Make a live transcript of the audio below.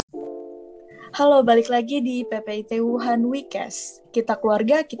Halo, balik lagi di PPIT Wuhan Weekes. Kita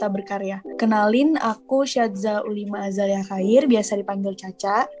keluarga, kita berkarya. Kenalin, aku Syadza Ulima Azalia Khair, biasa dipanggil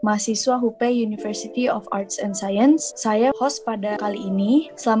Caca, mahasiswa HUPE University of Arts and Science. Saya host pada kali ini.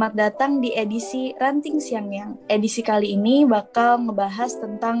 Selamat datang di edisi Ranting Siang-Yang. Edisi kali ini bakal ngebahas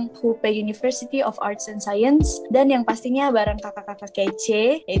tentang HUPE University of Arts and Science, dan yang pastinya bareng kakak-kakak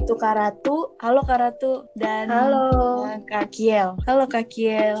kece, yaitu Kak Ratu. Halo Kak Ratu. Dan Halo. Kak Kiel. Halo Kak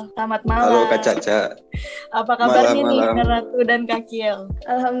Kiel. Selamat Halo malam. Kak Caca. Apa kabarnya nih Malam-malam. Kak Ratu dan Kak Kiel?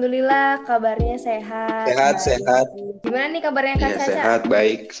 Alhamdulillah kabarnya sehat. Sehat. Gimana nih kabarnya Kak Iya, Caca? sehat,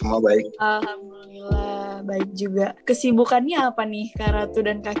 baik. Semua baik. Alhamdulillah, baik juga. Kesibukannya apa nih Kak Ratu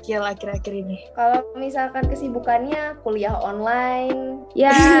dan Kak Kiel akhir-akhir ini? Kalau misalkan kesibukannya kuliah online,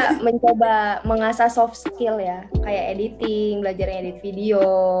 ya mencoba mengasah soft skill ya, kayak editing, belajar edit video,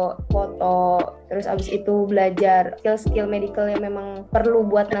 foto, terus abis itu belajar skill-skill medical yang memang perlu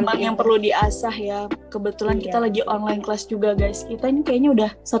buat Memang nanti yang perlu diasah ya. Kebetulan Iya. kita lagi online class juga guys. Kita ini kayaknya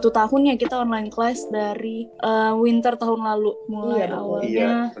udah 1 tahun ya kita online class dari winter tahun lalu. Mulai Iya, betul. awalnya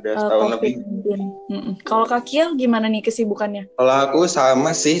Iya, udah setahun lebih. COVID-19. Kalau Kak Kiel gimana nih kesibukannya? Kalau aku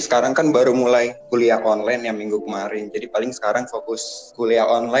sama sih, sekarang kan baru mulai kuliah online ya minggu kemarin. Jadi paling sekarang fokus kuliah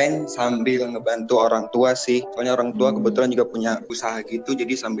online sambil ngebantu orang tua sih. Soalnya orang tua kebetulan juga punya usaha gitu,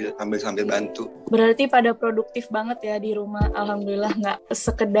 jadi sambil bantu. Berarti pada produktif banget ya di rumah. Alhamdulillah, nggak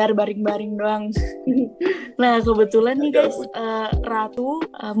sekedar baring-baring doang. Nah, kebetulan nih guys, Ratu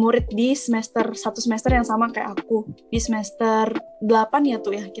murid di satu semester yang sama kayak aku. Di semester 8 ya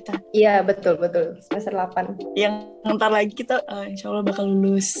tuh ya kita. Iya, betul. Semester 8. Yang ntar lagi kita insya Allah bakal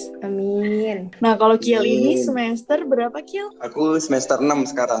lulus. Amin. Nah, kalau Kiel ini Amin. semester berapa Kiel? Aku semester 6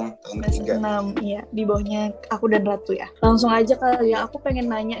 sekarang, tahun Semester 3. 6, iya. Di bawahnya aku dan Ratu ya. Langsung aja kali ya, aku pengen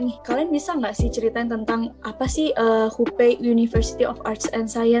nanya nih. Kalian bisa nggak sih ceritain tentang apa sih HUPE University of Arts and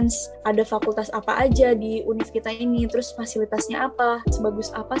Science? Ada fakultas apa aja di univ kita ini? Terus fasilitasnya apa? Sebagus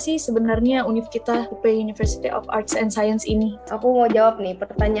apa sih sebenarnya univ kita HUPE University of Arts and Science ini? Aku mau jawab nih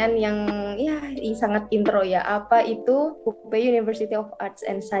pertanyaan yang sangat intro ya. Apa itu HUPE University of Arts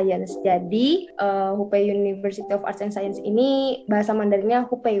and Science? Jadi HUPE University of Arts and Science ini bahasa Mandarinnya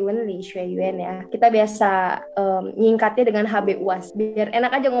HUPEIWEN Li Xueyuan ya. Kita biasa nyingkatnya dengan HBUAS. Biar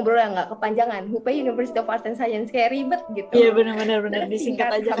enak aja ngobrol ya, nggak kepanjangan. HUPE University of Arts and Science kayak ribet gitu. Iya benar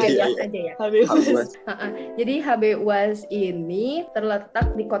disingkat aja HBUAS aja ya. HBUAS. Jadi HBUAS ini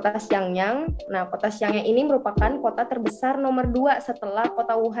terletak di kota Xiangyang. Nah, kota Xiangyang ini merupakan kota terbesar nomor 2 setelah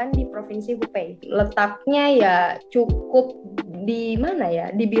kota Wuhan di provinsi Hubei. Letaknya ya cukup di mana ya?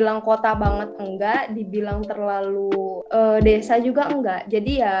 Dibilang kota banget enggak, dibilang terlalu desa juga enggak.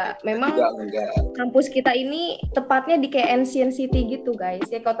 Jadi ya memang kampus kita ini tepatnya di kayak ancient city gitu guys.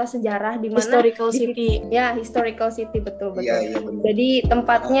 Ya kota sejarah di mana Historical city. Ya, historical city betul. Iya, Jadi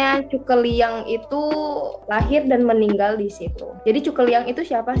tempatnya Cukeliang itu lahir dan meninggal di situ. Jadi Cukeliang itu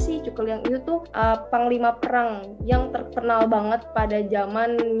siapa sih? Cukeliang itu tuh panglima perang yang terkenal banget pada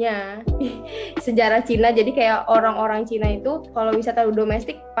zamannya sejarah Cina. Jadi kayak orang-orang Cina itu kalau wisata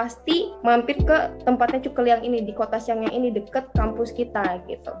domestik pasti mampir ke tempatnya Cukeliang ini di kota Xiangyang ini deket kampus kita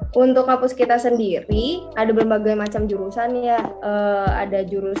gitu. Untuk kampus kita sendiri ada berbagai macam jurusan ya. Ada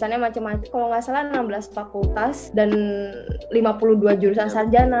jurusannya macam-macam. Kalau nggak salah 16 fakultas dan 52 jurusan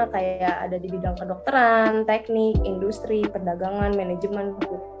sarjana, kayak ada di bidang kedokteran, teknik, industri, perdagangan, manajemen,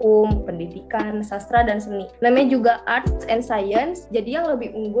 hukum, pendidikan, sastra, dan seni. Namanya juga Arts and Science, jadi yang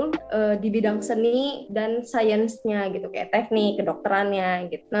lebih unggul di bidang seni dan sainsnya gitu, kayak teknik,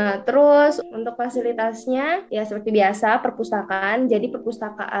 kedokterannya gitu. Nah, terus untuk fasilitasnya ya seperti biasa perpustakaan. Jadi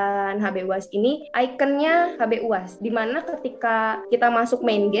perpustakaan HBUAS ini ikonnya HBUAS, dimana ketika kita masuk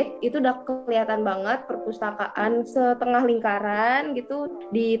main gate itu udah kelihatan banget perpustakaan setengah lingkaran gitu.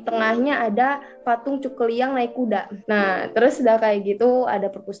 Di tengahnya ada patung Cukeliang naik kuda. Nah, terus udah kayak gitu ada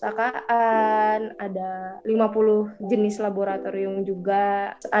perpustakaan, ada 50 jenis laboratorium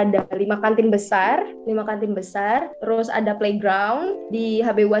juga, ada 5 kantin besar, terus ada playground. Di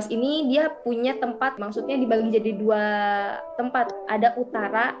HBUAS ini dia punya tempat, maksudnya dibagi jadi 2 tempat, ada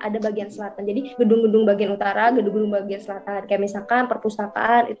utara, ada bagian selatan. Jadi gedung-gedung bagian utara, gedung-gedung bagian selatan. Kayak misalkan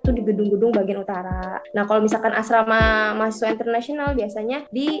perpustakaan itu di gedung-gedung bagian utara. Nah, kalau misalkan asrama mahasiswa internasional biasanya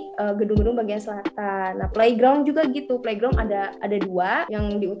di gedung-gedung bagian selatan. Nah, playground juga gitu. Playground ada 2,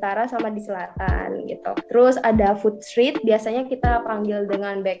 yang di utara sama di selatan gitu. Terus ada food street, biasanya kita panggil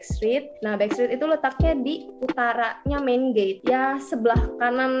dengan back street. Nah, back street itu letaknya di utaranya main gate. Ya, sebelah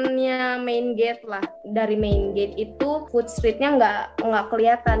kanannya main gate lah. Dari main gate itu food streetnya nggak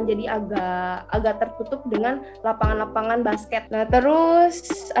kelihatan, jadi agak tertutup dengan lapangan-lapangan basket. Nah,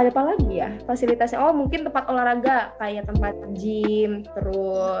 terus ada apa lagi lagi ya fasilitasnya? Oh mungkin tempat olahraga kayak tempat gym,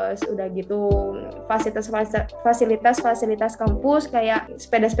 terus udah gitu fasilitas kampus kayak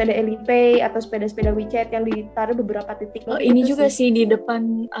sepeda-sepeda Elipay atau sepeda-sepeda WeChat yang ditaruh beberapa titik. Ini juga sih di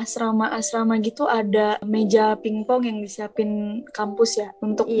depan asrama gitu ada meja pingpong yang disiapin kampus ya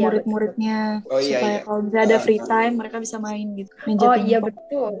untuk murid-muridnya supaya kalau misalnya ada free time mereka bisa main gitu. Meja pingpong. Iya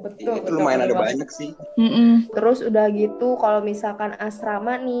betul. Itu lumayan ada banyak sih. Terus udah gitu kalau misalkan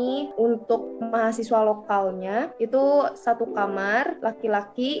asrama nih untuk mahasiswa lokalnya itu satu kamar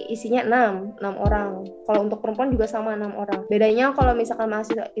laki-laki isinya 6 orang. Kalau untuk perempuan juga sama 6 orang. Bedanya kalau misalkan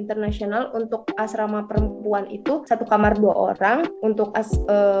mahasiswa internasional untuk asrama perempuan itu satu kamar 2 orang, untuk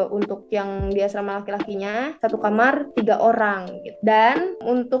yang di asrama laki-lakinya satu kamar 3 orang gitu. Dan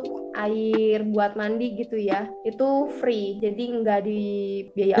untuk air buat mandi gitu ya itu free, jadi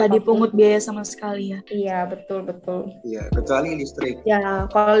nggak dipungut biaya sama sekali ya. Iya betul. Iya, kecuali listrik. Ya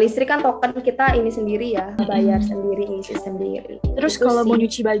kalau listrik kan token kita ini sendiri ya, bayar sendiri, ngisi sendiri. Terus kalau mau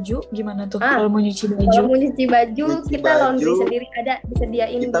nyuci baju gimana tuh? Kalau mau nyuci baju kita laundry sendiri ada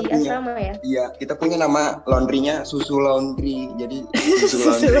disediain di asrama ya. Iya, kita punya nama laundrynya Susu Laundry. Jadi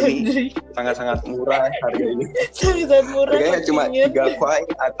Susu Laundry sangat-sangat murah harganya. Sangat murah. Harganya cuma 3 koin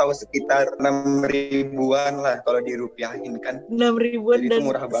atau sekitar 6 ribuan lah kalau dirupiahin kan. 6 ribuan dan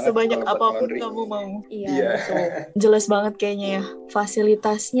murah banget sebanyak apapun kamu mau. Iya. Jelas banget kayaknya ya.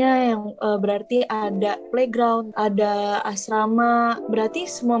 Fasilitasnya yang berarti ada playground, ada asrama. Berarti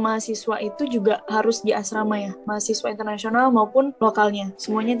semua mahasiswa itu juga harus di asrama ya. Mahasiswa internasional maupun lokalnya.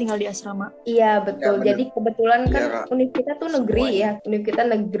 Semuanya tinggal di asrama. Iya betul. Ya, jadi kebetulan kan univ kita tuh negeri ya. Univ kita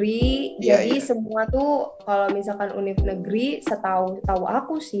negeri. Jadi semua tuh kalau misalkan univ negeri setahu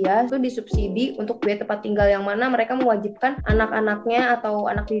aku sih ya itu disubsidi untuk biaya tempat tinggal yang mana mereka mewajibkan anak-anaknya atau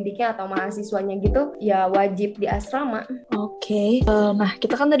anak didiknya atau mahasiswanya gitu ya wajib di asrama. Oke. Nah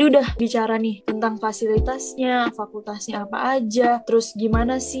kita kan tadi udah bicara nih tentang fasilitasnya, fakultasnya apa aja, terus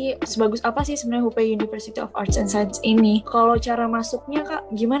gimana sih, sebagus apa sih sebenarnya HUPE University of Arts and Science ini. Kalau cara masuknya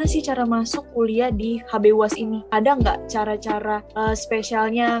Kak, gimana sih cara masuk kuliah di HBUAS ini? Ada nggak cara-cara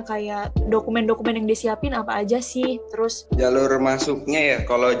spesialnya kayak dokumen-dokumen yang disiapin apa aja sih? Terus jalur masuknya ya,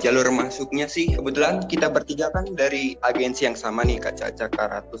 kalau jalur masuknya sih kebetulan kita bertiga kan dari agensi yang sama nih, Kak Caca, Kak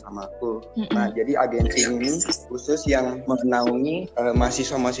Ratu sama aku. Nah jadi agensi ini khusus yang menaungi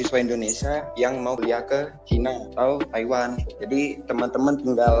mahasiswa-mahasiswa Indonesia yang mau kuliah ke Cina atau Taiwan. Jadi teman-teman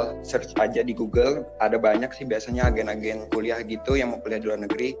tinggal search aja di Google, ada banyak sih biasanya agen-agen kuliah gitu yang mau kuliah di luar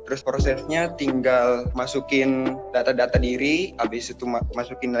negeri. Terus prosesnya tinggal masukin data-data diri, habis itu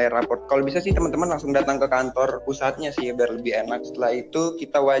masukin nilai raport. Kalau bisa sih teman-teman langsung datang ke kantor pusatnya sih biar lebih enak. Setelah itu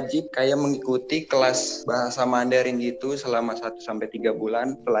kita wajib kayak mengikuti kelas bahasa Mandarin gitu selama 1-3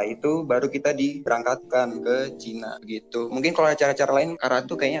 bulan. Setelah itu baru kita diberangkatkan ke Cina gitu. Mungkin kalau cara-cara lain Kak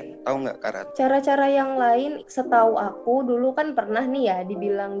Ratu kayaknya tahu nggak, Kak Ratu? Cara-cara yang lain setahu aku dulu kan pernah nih ya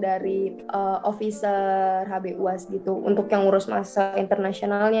dibilang dari officer HBUAS gitu untuk yang ngurus masa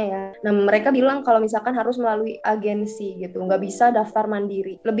internasionalnya ya. Nah mereka bilang kalau misalkan harus melalui agensi gitu, nggak bisa daftar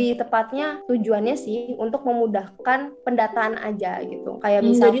mandiri. Lebih tepatnya tujuannya sih untuk memudahkan pendataan aja gitu. Kayak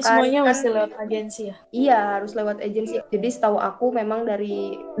misalkan jadi semuanya masih lewat agensi ya? Iya harus lewat agensi. Jadi setahu aku memang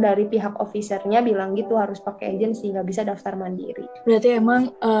dari pihak officernya bilang gitu harus pakai agensi, nggak bisa daftar mandiri. Berarti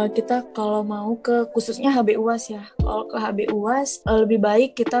emang kita kalau mau ke khususnya HBUAS ya, kalau ke HBUAS lebih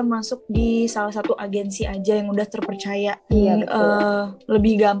baik kita masuk di salah satu agensi aja yang udah terpercaya. Iya betul.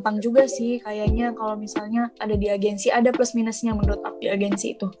 Lebih gampang juga sih kayaknya kalau misalnya ada di agensi, ada plus minusnya menurut aku di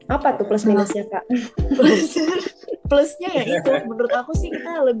agensi itu. Apa tuh plus minusnya Kak? Plusnya ya itu menurut aku sih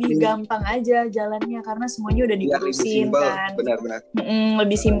kita lebih gampang aja jalannya karena semuanya udah diurusin kan. Benar-benar.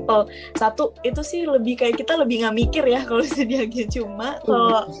 Lebih simple. Satu itu sih lebih kayak kita lebih nggak mikir ya kalau di agensi. Cuma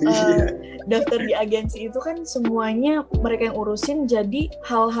kalau daftar di agensi itu kan semuanya mereka yang urusin, jadi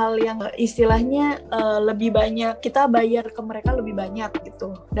hal-hal yang istilahnya lebih banyak kita bayar ke mereka lebih banyak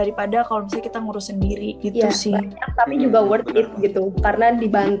gitu daripada kalau misalnya kita ngurus sendiri gitu sih. Banyak, tapi juga worth it gitu karena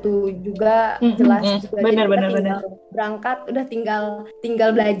dibantu juga jelas juga. Benar. Berangkat udah tinggal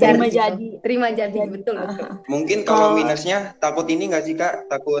belajar terima jadi betul. Mungkin kalau minusnya takut ini nggak sih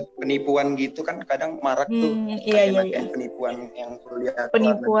Kak, takut penipuan gitu kan kadang marak tuh. Iya. Penipuan yang kuliah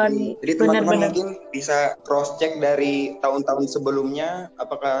penipuan. Jadi teman-teman mungkin bisa cross check dari tahun-tahun sebelumnya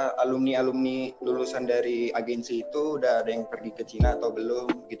apakah alumni lulusan dari agensi itu udah ada yang pergi ke Cina atau belum,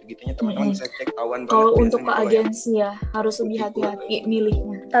 gitu-gitunya teman-teman bisa cek tawan banget. Kalau untuk ke agensi ya harus lebih hati-hati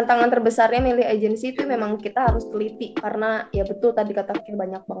milihnya. Tantangan terbesarnya milih agensi itu memang kita harus teliti teliti karena ya betul tadi kata Kir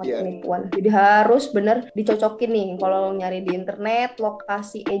banyak banget Iya. penipuan. Jadi harus bener dicocokin nih kalau nyari di internet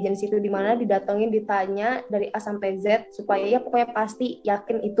lokasi agensi itu di mana, didatengin, ditanya dari A sampai Z supaya ya pokoknya pasti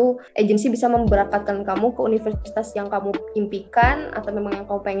yakin itu agensi bisa memberangkatkan kamu ke universitas yang kamu impikan atau memang yang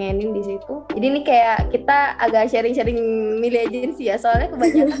kamu pengenin di situ. Jadi ini kayak kita agak sharing-sharing milih agensi ya, soalnya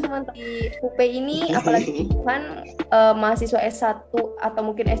kebanyakan teman-teman di UP ini apalagi kan mahasiswa S1 atau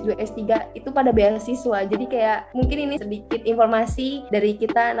mungkin S2, S3 itu pada beasiswa. Jadi kayak mungkin ini sedikit informasi dari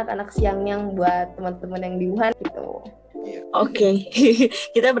kita anak-anak Xiangyang buat teman-teman yang di Wuhan gitu. Oke,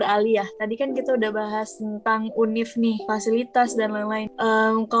 kita beralih ya. Tadi kan kita udah bahas tentang univ nih, fasilitas dan lain-lain.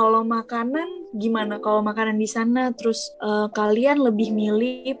 Kalau makanan gimana? Kalau makanan di sana, terus kalian lebih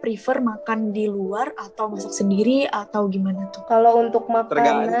prefer makan di luar atau masak sendiri atau gimana tuh? Kalau untuk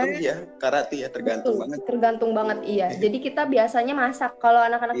Tergantung makanan ya, Karati ya tergantung banget. Tergantung banget iya. Jadi kita biasanya masak. Kalau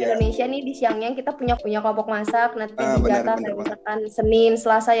anak-anak Iya. Indonesia nih di siangnya kita punya kelompok masak. Nanti dijatah benar kayak banget. misalkan Senin,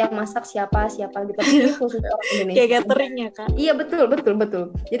 Selasa yang masak siapa gitu. Ini khusus orang Indonesia. Kayak catering ya Kak? Iya betul.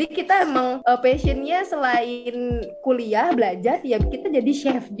 Jadi kita emang passionnya selain kuliah belajar ya kita jadi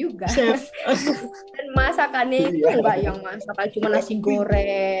chef juga. Chef. Dan masakannya itu Iya. enggak yang masakan cuma nasi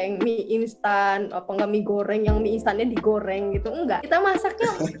goreng, mie instan, apa enggak mie goreng yang mie instannya digoreng gitu. Enggak. Kita masaknya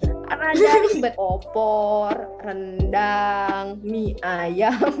ada ribet, opor, rendang, mie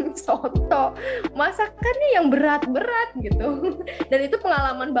ayam, soto. Masakannya yang berat-berat gitu. Dan itu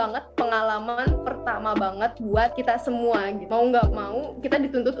pengalaman pertama banget buat kita semua gitu. Mau nggak mau kita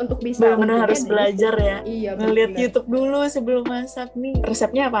dituntut untuk bisa. Benar-benar harus belajar ya. Iya, ngeliat bener. YouTube dulu sebelum masak nih.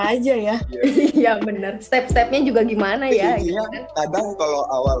 Resepnya apa aja ya? Iya benar. Step-stepnya juga gimana ya? Iya, Gitu kan. kadang kalau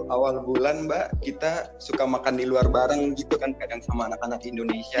awal bulan Mbak, kita suka makan di luar bareng gitu kan, kadang sama anak-anak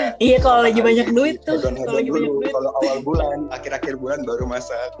Indonesia. Iya, kalau lagi Hari banyak duit tuh. hedon-hedon Kalau lagi banyak dulu. duit. Kalau awal bulan, akhir-akhir bulan baru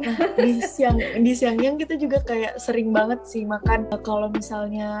masak. Di siang kita juga kayak sering banget sih makan. Kalau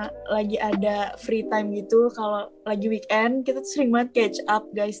misalnya lagi ada free time gitu, kalau lagi weekend kita tuh sering banget catch up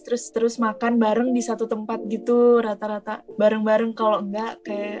guys, terus makan bareng di satu tempat gitu, rata-rata bareng-bareng. Kalau enggak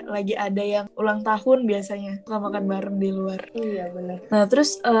kayak lagi ada yang ulang tahun biasanya suka makan bareng di luar. Iya benar. Nah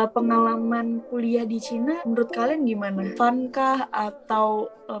terus pengalaman kuliah di Cina menurut kalian gimana? Fun kah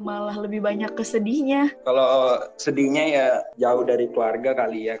atau malah lebih banyak kesedihnya? Kalau sedihnya ya jauh dari keluarga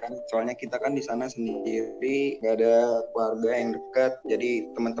kali ya kan, soalnya kita kan di sana sendiri, nggak ada keluarga yang dekat, jadi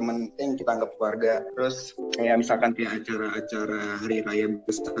teman-teman yang kita anggap keluarga. Terus kayak misalkan kayak acara-acara hari raya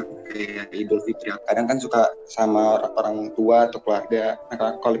besar kayak Idul Fitri, kadang kan suka sama orang tua atau keluarga.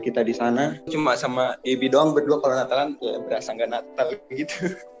 Nah kalau kita di sana cuma sama ibu doang berdua, kalau Natalan ya berasa nggak Natal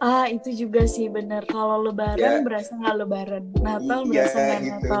gitu. Itu juga sih benar. Kalau lebaran berasa nggak lebaran, Natal berasa nggak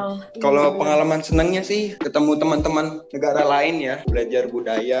gitu. Natal. Kalau pengalaman senangnya sih ketemu teman-teman negara lain ya, belajar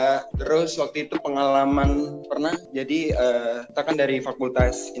budaya. Terus waktu itu pengalaman pernah jadi kita kan dari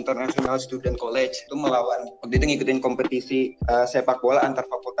Fakultas International Student College itu melawan, waktu itu ngikutin kompetisi sepak bola antar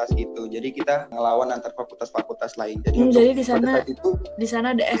fakultas gitu. Jadi kita ngelawan antar fakultas lain. Jadi di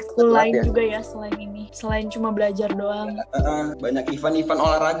sana ada ekskul lain ya. juga ya selain ini, selain cuma belajar doang. Banyak event-event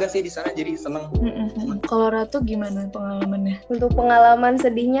olahraga sih di sana, jadi seneng. Kalau Ratu gimana pengalamannya? Untuk pengalaman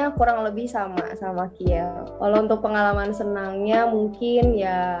sedihnya kurang lebih sama Kiel. Kalau untuk pengalaman senangnya mungkin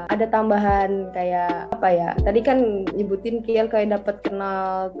ya ada tambahan kayak apa ya? Tadi kan nyebutin Kiel kayak dapat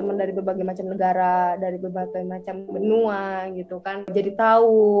kenal teman dari berbagai macam negara, dari berbagai macam benua gitu kan. Jadi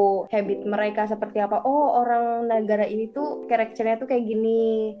tahu habit mereka seperti apa. Oh, orang negara ini tuh karakternya tuh kayak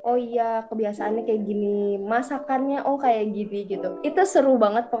gini. Oh iya, kebiasaannya kayak gini. Masakannya oh kayak gini gitu. Itu seru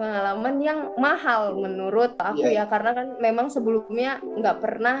banget, pengalaman yang mahal menurut aku ya, karena kan memang sebelumnya nggak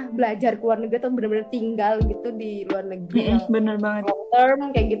pernah belajar ke luar negeri atau benar-benar tinggal gitu di luar negeri. Bener banget. Long term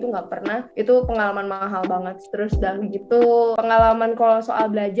kayak gitu nggak pernah. Itu pengalaman mahal banget. Terus dan gitu pengalaman kalau soal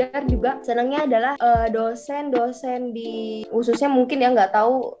belajar juga senangnya adalah dosen-dosen di khususnya mungkin ya nggak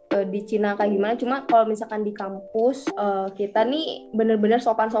tahu di Cina kayak gimana. Cuma kalau misalkan di kampus kita nih bener-bener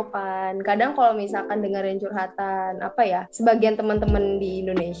sopan-sopan. Kadang kalau misalkan dengerin curhatan apa ya, sebagian teman-teman di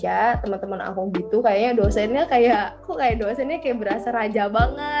Indonesia, teman-teman aku gitu, kayaknya dosennya kayak berasa raja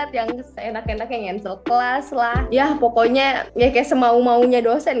banget, yang seenak-enaknya ngensel kelas lah. Ya pokoknya ya kayak semau-maunya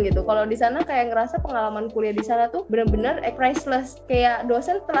dosen gitu. Kalau di sana kayak ngerasa pengalaman kuliah di sana tuh bener-bener priceless. Kayak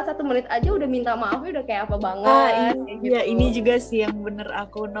dosen setelah 1 menit aja udah minta maafnya udah kayak apa banget. Iya, ini juga sih yang bener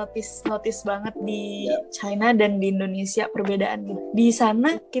aku notice banget di China dan di Indonesia perbedaannya. Di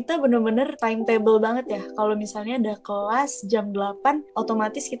sana kita bener-bener timetable banget ya. Kalau misalnya ada kelas jam 8,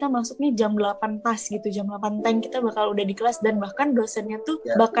 otomatis kita masuknya jam 8 pas gitu. Jam 8 teng kita bakal udah di kelas, dan bahkan dosennya tuh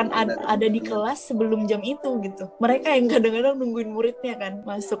bahkan ada di kelas sebelum jam itu gitu. Mereka yang kadang-kadang nungguin murid sulitnya kan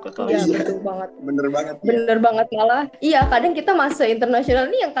masuk ke Iya, kelas. betul banget. Bener banget ya. Bener banget malah. Iya, kadang kita masuk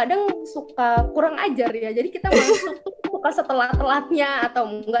internasional nih yang kadang suka kurang ajar ya. Jadi kita masuk tuh suka setelat-telatnya atau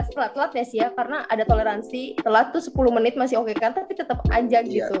enggak setelat-telatnya sih ya, karena ada toleransi. Telat tuh 10 menit masih oke kan, tapi tetap aja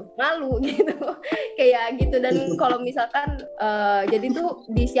gitu. Malu gitu. Kayak gitu. Dan kalau misalkan jadi tuh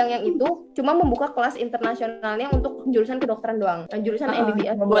di siang yang itu cuma membuka kelas internasionalnya untuk jurusan kedokteran doang. Jurusan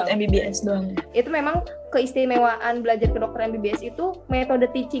MBBS buat doang. MBBS doang. Itu memang keistimewaan belajar kedokteran MBBS itu metode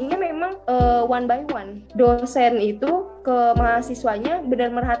teachingnya memang one by one. Dosen itu ke mahasiswanya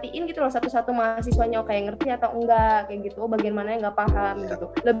benar merhatiin gitu loh satu-satu mahasiswanya kayak ngerti atau enggak kayak gitu, bagian mana yang nggak paham gitu.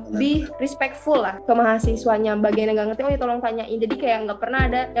 Lebih respectful lah ke mahasiswanya, bagian yang nggak ngerti ya tolong tanyain. Jadi kayak nggak pernah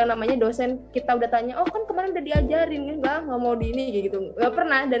ada yang namanya dosen kita udah tanya kan kemarin udah diajarin nggak mau di ini kayak gitu, nggak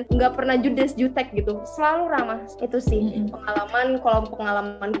pernah. Dan nggak pernah judes jutek gitu, selalu ramah. Itu sih pengalaman. Kalau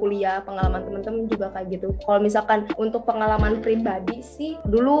pengalaman kuliah, pengalaman teman-teman juga kayak gitu. Kalau misalkan untuk pengalaman pribadi sih,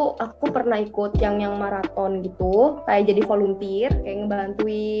 dulu aku pernah ikut yang maraton gitu, kayak jadi volunteer, kayak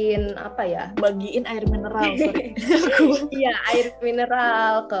ngebantuin apa ya, bagiin air mineral. iya, air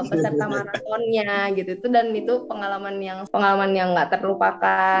mineral ke peserta maratonnya gitu. Dan itu pengalaman yang nggak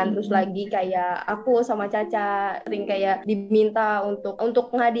terlupakan. Terus lagi kayak aku sama Caca sering kayak diminta untuk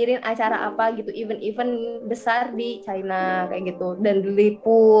ngadirin acara apa gitu, event besar di China kayak gitu, dan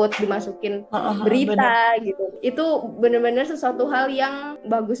diliput, dimasukin berita gitu. Itu benar-benar sesuatu hal yang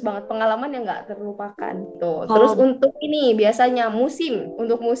bagus banget, pengalaman yang nggak terlupakan tuh. Terus untuk ini biasanya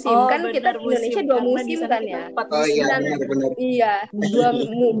untuk musim kan kita di Indonesia 2 musim kan ya. Benar. Iya,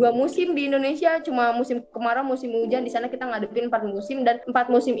 dua musim di Indonesia, cuma musim kemarau, musim hujan. Di sana kita ngadepin 4 musim, dan 4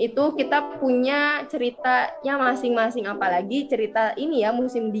 musim itu kita punya ceritanya masing-masing. Apalagi cerita ini ya,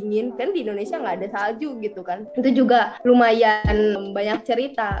 musim dingin kan di Indonesia nggak ada salju gitu kan. Itu juga lumayan banyak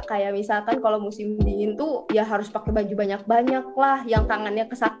cerita. Kayak misalkan kalau musim dingin tuh ya harus pakai baju banyak-banyak lah, yang tangannya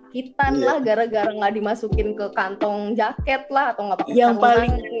kesakitan lah gara-gara nggak dimasukin ke kantong jaket lah, atau nggak pakai sarung tangan.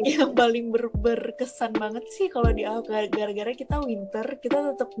 Yang paling berkesan banget sih kalau di gara-gara kita winter,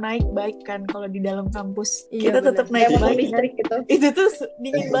 kita tetap naik bike kan kalau di dalam kampus. Iya, kita tetap naik bike listrik gitu. Itu tuh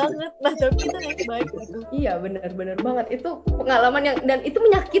dingin banget, nah tapi kita naik bike gitu. Iya, benar banget. Itu pengalaman yang, dan itu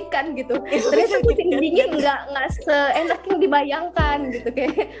menyakitkan gitu. Ternyata musim dingin nggak seenak yang dibayangkan gitu.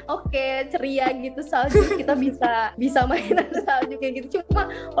 Kayak oke, ceria gitu, salju, kita bisa mainan salju kayak gitu.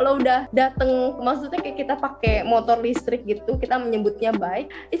 Cuma kalau udah dateng, maksudnya kayak kita pakai motor listrik gitu, kita menyebutnya bike,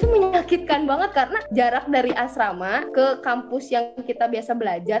 itu menyakitkan banget karena jarak dari asrama ke kampus yang kita biasa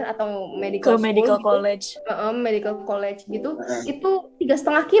belajar atau medical college gitu, itu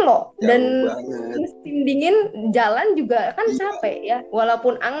 3,5 kilo. Dan musim dingin jalan juga kan capek ya,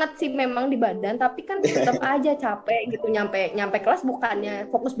 walaupun anget sih memang di badan, tapi kan tetap aja capek gitu. Nyampe kelas bukannya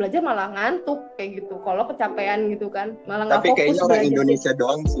fokus belajar malah ngantuk kayak gitu. Kalau kecapean gitu kan malah nggak fokus. Tapi kayaknya orang Indonesia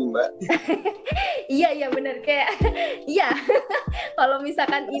doang sih, Mbak. Iya benar, kayak iya. Kalau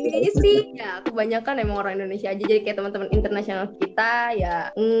misalkan ini sih ya kebanyakan emang orang Indonesia aja. Jadi kayak teman-teman internasional kita ya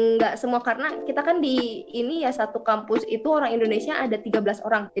nggak semua, karena kita kan di ini ya satu kampus itu orang Indonesia ada 13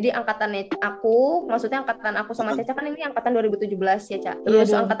 orang. Jadi angkatan aku sama Caca kan ini angkatan 2017 ya, Ca.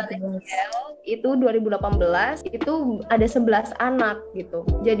 Terus angkatan itu 2018 itu ada 11 anak gitu.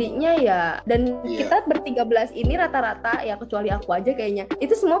 Jadinya ya, dan kita ber-13 ini rata-rata ya, kecuali aku aja kayaknya,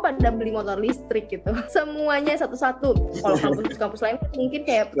 itu semua pada beli motor listrik gitu. Semuanya satu-satu. Kalau kampus lain mungkin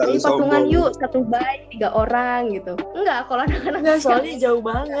kayak patungan yuk, 1 bike 3 orang gitu. Enggak, kalau anak-anak soalnya jauh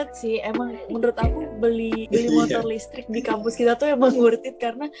banget sih. Emang menurut aku beli motor listrik di kampus kita tuh emang worth it,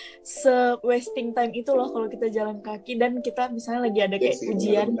 karena wasting time itu loh kalau kita jalan kaki, dan kita misalnya lagi ada kayak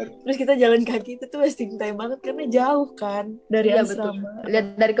ujian, terus kita jalan kaki, itu tuh wasting time banget karena jauh kan dari asrama.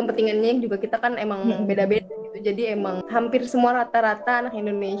 Lihat dari kepentingannya juga, kita kan emang beda-beda gitu. Jadi emang hampir semua rata-rata anak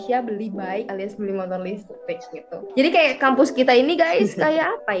Indonesia beli bike alias beli motor listrik gitu. Jadi kayak kampus kita ini guys kayak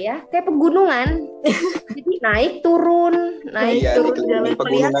apa ya? Kayak pegunungan. Jadi naik turun jalan,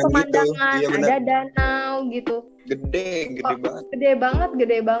 melihat pemandangan, gitu. Ada danau gitu. Gede banget,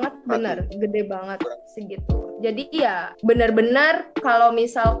 bener, gede banget segitu. Jadi ya benar-benar kalau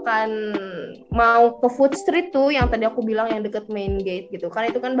misalkan mau ke food street tuh yang tadi aku bilang yang deket main gate gitu kan,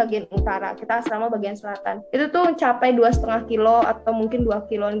 itu kan bagian utara, kita asrama bagian selatan, itu tuh capai 2,5 kilo atau mungkin 2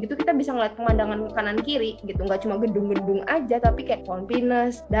 kiloan gitu, kita bisa ngeliat pemandangan kanan kiri gitu, nggak cuma gedung-gedung aja, tapi kayak pohon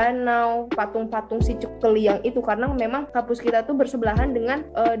pinus, danau, patung-patung si Cukeliang itu, karena memang kampus kita tuh bersebelahan dengan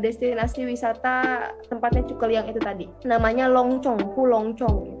destinasi wisata tempatnya Cukeliang itu tadi, namanya Longcong, Pu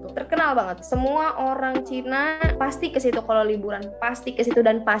Longcong gitu. terkenal banget. Semua orang Cina pasti ke situ kalau liburan, pasti ke situ,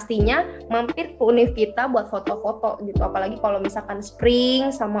 dan pastinya mampir ke univ kita buat foto-foto gitu. Apalagi kalau misalkan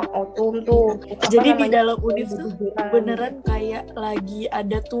spring sama autumn tuh. Jadi di dalam univ tuh beneran kayak lagi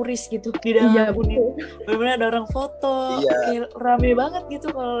ada turis gitu di dalam univ. Bener-bener ada orang foto, kayak rame banget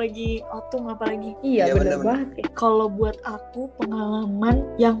gitu kalau lagi autumn apalagi. Iya bener banget. Kalau buat aku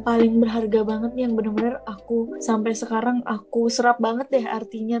pengalaman yang paling berharga banget, yang bener-bener aku sampai sekarang aku serap banget deh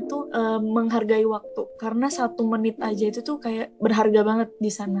artinya tuh menghargai waktu. Karena 1 menit aja itu tuh kayak berharga banget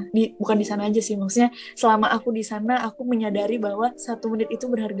di sana. Bukan di sana aja sih, maksudnya selama aku di sana aku menyadari bahwa 1 menit itu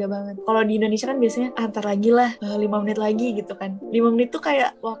berharga banget. Kalau di Indonesia kan biasanya antar lagi lah 5 menit lagi gitu kan. 5 menit tuh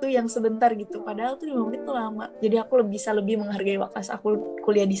kayak waktu yang sebentar gitu. Padahal tuh 5 menit tuh lama. Jadi aku bisa lebih menghargai waktu pas aku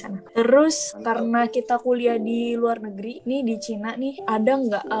kuliah di sana. Terus karena kita kuliah di luar negeri, nih di Cina nih, ada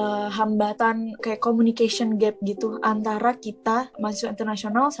nggak hambatan kayak communication gap gitu antara kita mahasiswa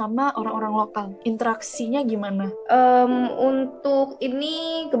internasional sama orang-orang lokal? Interaksinya gimana? Untuk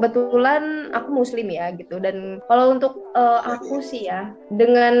ini kebetulan aku muslim ya gitu, dan kalau untuk aku sih ya,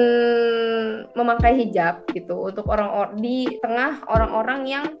 dengan memakai hijab gitu untuk orang di tengah orang-orang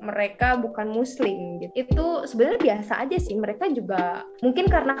yang mereka bukan muslim gitu, itu sebenarnya biasa aja sih. Mereka juga mungkin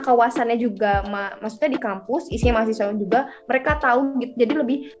karena kawasannya juga maksudnya di kampus isinya mahasiswa juga, mereka tahu gitu, jadi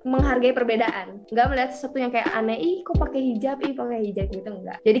lebih menghargai perbedaan, nggak melihat sesuatu yang kayak aneh, kok pakai hijab gitu,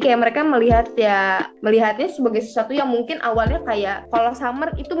 enggak. Jadi kayak mereka melihatnya sebagai sesuatu yang mungkin awalnya kayak kalau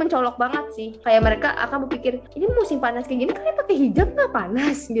summer itu mencolok banget sih, kayak mereka akan berpikir ini musim panas kayak gini kayak pakai hijab nggak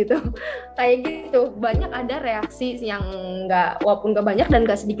panas gitu. Kayak gitu, banyak ada reaksi yang nggak, walaupun nggak banyak dan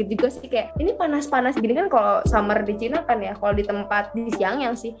nggak sedikit juga sih, kayak ini panas-panas gini kan. Kalau summer di Cina kan ya, kalau di tempat di siang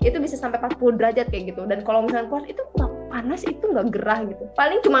yang sih itu bisa sampai 40 derajat kayak gitu, dan kalau misalnya keluar itu nggak panas, itu nggak gerah gitu.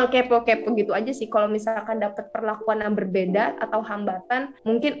 Paling cuma kepo-kepo gitu aja sih kalau misalkan dapat perlakuan yang berbeda atau hambatan,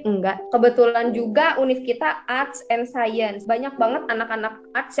 mungkin enggak. Kebetulan juga univ kita arts and science, banyak banget anak-anak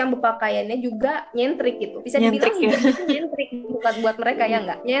arts yang berpakaiannya juga nyentrik gitu, bisa dibilang hijab itu nyentrik, bukan buat mereka ya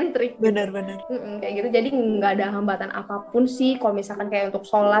enggak nyentrik gitu. Benar-benar kayak gitu. Jadi nggak ada hambatan apapun sih kalau misalkan kayak untuk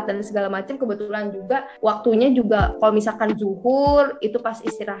sholat dan segala macam. Kebetulan juga waktunya juga kalau misalkan zuhur itu pas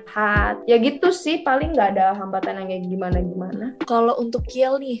istirahat ya gitu sih, paling nggak ada hambatan yang kayak gimana. Kalau untuk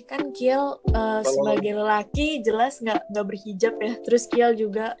Kiel nih, kan Kiel sebagai lelaki jelas nggak berhijab ya. Terus Kiel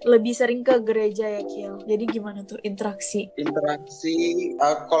juga lebih sering ke gereja ya Kiel. Jadi gimana tuh interaksi?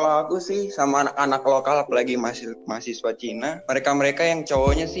 Kalau aku sih sama anak-anak lokal, apalagi mahasiswa Cina, mereka yang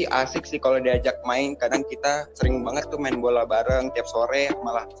cowoknya sih asik sih kalau diajak main. Kadang kita sering banget tuh main bola bareng tiap sore,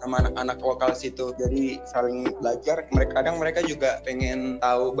 malah sama anak-anak lokal situ. Jadi saling belajar. Kadang mereka juga pengen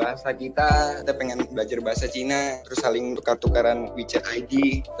tahu bahasa kita pengen belajar bahasa Cina, terus saling tukar-tukaran WeChat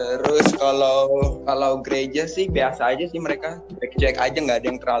ID. Terus kalau gereja sih biasa aja sih, mereka cek aja, nggak ada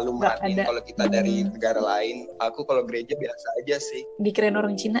yang terlalu merhatiin kalau kita dari negara lain. Aku kalau gereja biasa aja sih. Dikirain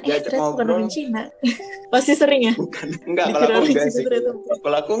orang Cina, ternyata bukan orang Cina. Pasti sering ya? Enggak, kalau aku enggak sih.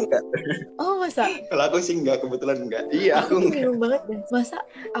 Kalau aku enggak. Oh masa? Kalau aku sih enggak, kebetulan enggak. Iya, aku enggak. Bingung banget deh. Masa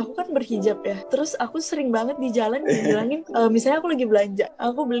aku kan berhijab ya, terus aku sering banget di jalan dibilangin, misalnya aku lagi belanja,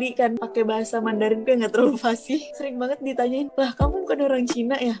 aku beli kan pakai bahasa Mandarin kayak nggak terlalu fasih, sering banget ditanyain, lah kamu bukan orang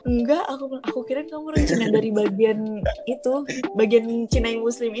Cina ya? Enggak, aku kira kamu orang Cina dari bagian Cina yang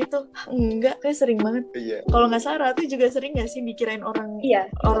Muslim itu. Enggak, kayak sering banget. Iya. Kalau nggak salah tuh juga sering nggak sih dikirain orang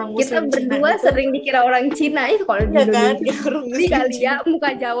orang Muslim kita berdua Cina gitu. Sering dikira orang Cina itu kalau di Indonesia kan? Orang Muslim kali ya,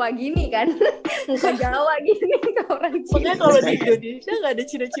 muka Jawa gini kan. Muka Jawa gini ke orang Cina. Makanya kalau di Indonesia nggak ada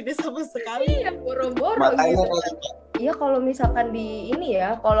Cina-Cina sama sekali. Iya, boro-boro gitu. Iya, kalau misalkan di ini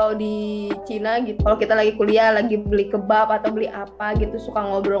ya, kalau di Cina gitu, kalau kita lagi kuliah, lagi beli kebab atau beli apa gitu, suka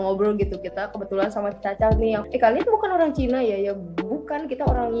ngobrol-ngobrol gitu. Kita kebetulan sama Caca nih yang, kalian bukan orang Cina ya? Ya bukan, kita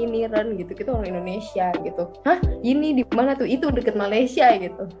orang Yiniran gitu, kita orang Indonesia gitu. Hah? Ini di mana tuh? Itu deket Malaysia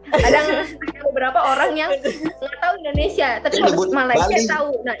gitu. Ada beberapa orang yang nggak tahu Indonesia, tapi Malaysia Bali tahu.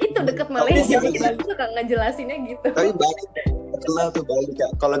 Nah itu deket Malaysia, jadi kita suka ngejelasinnya gitu. Tapi Bali kenal tuh Bali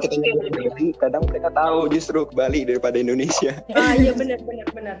Kak. Kalau kita nyebut Bali, kadang mereka tahu justru Bali daripada Indonesia. Iya benar.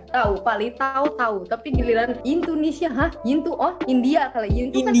 Tahu, Bali tahu. Tapi giliran Indonesia, India kali.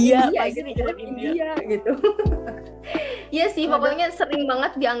 India gitu. India gitu. Iya sih, pokoknya sering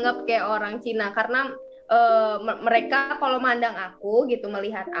banget dianggap kayak orang Cina karena mereka kalau mandang aku gitu,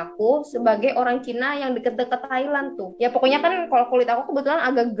 melihat aku sebagai orang Cina yang deket-deket Thailand tuh. Ya pokoknya kan kalau kulit aku kebetulan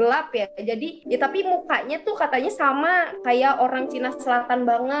agak gelap ya. Jadi ya tapi mukanya tuh katanya sama kayak orang Cina Selatan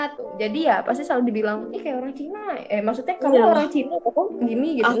banget tuh. Jadi ya pasti selalu dibilang, kayak orang Cina. Maksudnya kamu orang Cina kok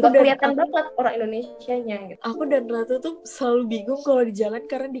gini gitu. Nggak kelihatan banget orang Indonesianya gitu. Aku dan Ratu tuh selalu bingung kalau di jalan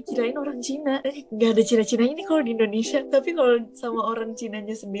karena dikirain orang Cina. Nggak ada Cina-Cina ini kalau di Indonesia. Tapi kalau sama orang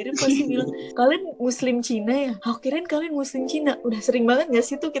Cinanya sendiri pasti bilang, kalian Muslim Cina ya? Aku kirain kalian Muslim Cina. Udah sering banget gak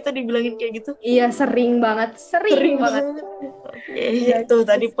sih tuh kita dibilangin kayak gitu? Iya sering banget. Iya, itu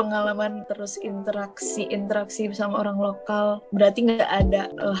tadi pengalaman, terus interaksi bersama orang lokal. Berarti nggak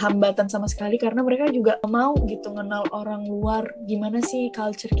ada hambatan sama sekali karena mereka juga mau gitu kenal orang luar. Gimana sih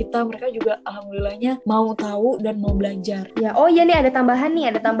culture kita? Mereka juga alhamdulillahnya mau tahu dan mau belajar. Ya, oh iya nih ada tambahan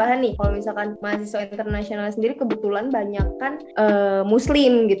nih. Kalau misalkan mahasiswa internasional sendiri kebetulan banyak kan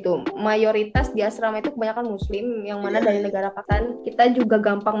Muslim gitu. Mayoritas di asrama itu kebanyakan Muslim yang mana dari negara Pakistan. Kita juga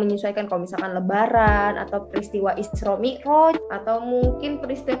gampang menyesuaikan kalau misalkan Lebaran atau peristiwa Isra Mi'raj atau mungkin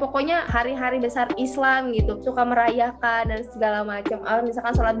peristiwa pokoknya hari-hari besar Islam gitu, suka merayakan dan segala macam.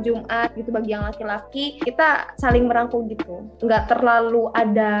 Misalkan sholat Jumat gitu bagi yang laki-laki, kita saling merangkul gitu. Nggak terlalu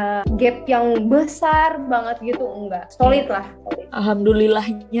ada gap yang besar banget gitu, enggak. Solid lah.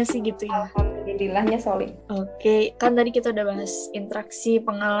 Alhamdulillahnya sih gitu ya. Alhamdulillahnya solid. Oke, kan tadi kita udah bahas interaksi,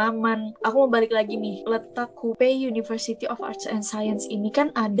 pengalaman. Aku mau balik lagi nih. Letak Hubei University of Arts and Science ini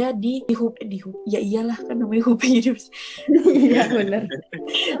kan ada di Hubei. Ya iyalah kan namanya Hubei University. Iya benar.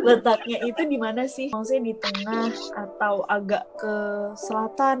 Letaknya itu di mana sih? Maksudnya di tengah atau agak ke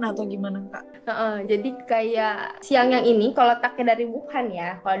selatan atau gimana Kak? Jadi kayak Xiangyang ini kalau letaknya dari Wuhan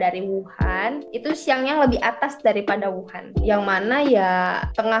ya. Kalau dari Wuhan itu Xiangyang lebih atas daripada Wuhan. Yang mana ya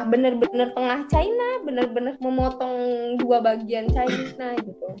bener-bener tengah China, bener-bener memotong dua bagian China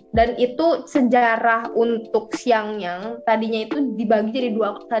gitu. Dan itu sejarah untuk Xiangyang tadinya itu dibagi jadi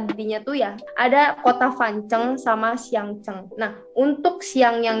dua. Tadinya tuh ya ada kota Fancheng sama Xiangcheng. Nah, untuk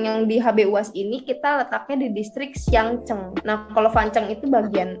Xiangyang yang di HBUAS ini kita letaknya di distrik Xiangcheng. Nah, kalau Fancheng itu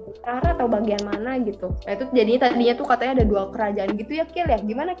bagian utara atau bagian mana gitu. Nah, itu jadinya tadinya tuh katanya ada dua kerajaan gitu ya, Kil ya.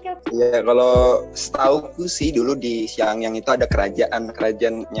 Gimana, Kil? Iya, kalau setauku sih dulu di Xiangyang itu ada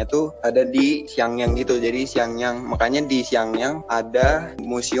kerajaannya tuh ada di Xiangyang gitu. Jadi Xiangyang, makanya di Xiangyang ada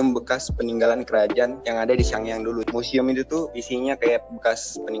museum bekas peninggalan kerajaan yang ada di Xiangyang dulu. Museum itu tuh isinya kayak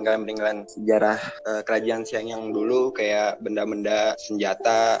bekas peninggalan sejarah kerajaan Xiangyang dulu, kayak benda-benda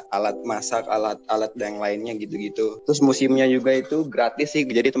senjata, alat masak, alat-alat dan lainnya gitu-gitu. Terus museumnya juga itu gratis sih.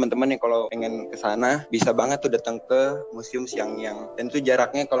 Jadi teman-teman yang kalau pengen ke sana bisa banget tuh datang ke Museum Xiangyang. Dan itu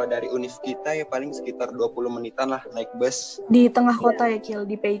jaraknya kalau dari Univ kita ya paling sekitar 20 menitan lah naik bus. Di tengah kota ya Kil,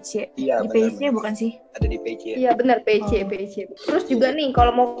 di PIC. Iya, di PIC bukan sih? Ada di PIC. Iya benar, PIC. Terus juga nih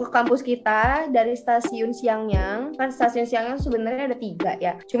kalau mau ke kampus kita dari stasiun Xiangyang, kan stasiun Xiangyang sebenarnya ada 3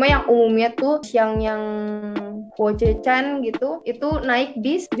 ya. Cuma yang umumnya tuh Xiangyang Huochechan gitu, itu naik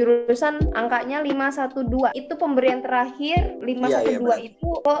bis jurusan angkanya 512. Itu pemberian terakhir 512 itu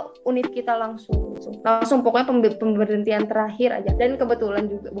ke unit kita langsung pokoknya pemberhentian terakhir aja. Dan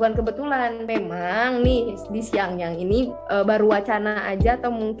bukan kebetulan, memang nih di Xiangyang ini baru wacana aja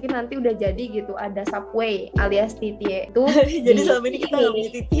atau mungkin nanti udah jadi gitu, ada subway alias TTA itu. Jadi selama ini kita nggak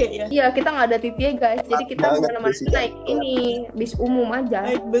punya TTA ya? Iya, kita nggak ada TTA guys. Jadi kita mana-mana naik ini bis umum aja.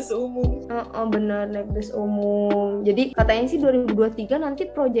 Naik bus umum. Bener, naik bus umum. Jadi katanya sih 2023 nanti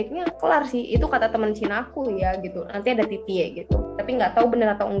proyeknya kelar sih. Itu kata teman Cina aku ya gitu. Nanti ada TTA gitu. Tapi nggak tahu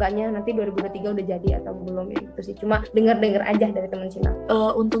bener atau enggaknya nanti 2023 udah jadi atau belum ya gitu sih. Cuma dengar aja dari teman Cina.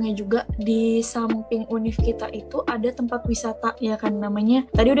 Untungnya juga di samping univ kita itu ada tempat wisata ya kan, namanya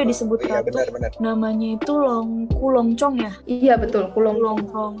tadi udah disebut benar. Namanya itu Kulongchong ya. Iya betul,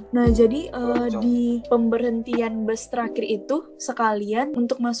 Kulongchong. Nah jadi di pemberhentian bus terakhir itu sekalian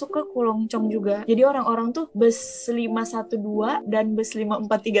untuk masuk ke Kulongchong juga. Jadi orang-orang tuh bus 512 dan bus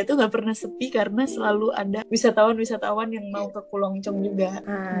 543 tuh nggak pernah sepi karena selalu ada wisatawan yang mau ke Kulongchong juga.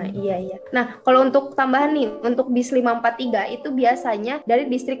 Iya. Nah kalau untuk tambahan nih, untuk bis 543 itu biasanya dari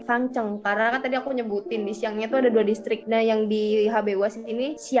distrik Fancheng. Karena kan tadi aku nyebutin di Xiangyang itu ada 2 distrik. Nah yang di HBUAS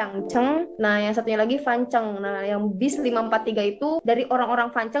ini Xiangcheng, nah yang satunya lagi Fancheng. Nah yang bis 543 itu dari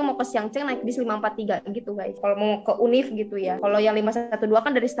orang-orang Fancheng mau ke Xiangcheng naik bis 543 gitu guys. Kalau mau ke Univ gitu ya. Kalau yang 512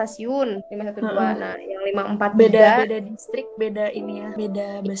 kan dari stasiun 512. Nah yang 543. Beda distrik, beda ini ya, beda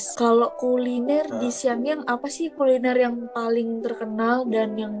bus. Kalau kuliner di Siangyang apa sih kuliner yang paling terkenal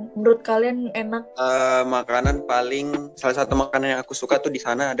dan yang menurut kalian enak? Makanan paling salah satu makanan yang aku suka tuh di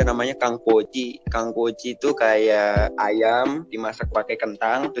sana ada namanya Kang Poci. Kang Poci itu kayak ayam dimasak pakai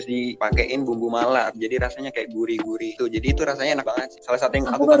kentang terus dipakein bumbu malak. Jadi rasanya kayak gurih-gurih tuh. Jadi itu rasanya enak banget sih. Salah satu yang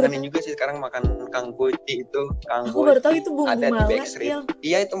aku kangenin juga sih sekarang makan Kang Poci itu. Kang Aku baru tahu Poci itu bumbu ada di malak Backstreet. yang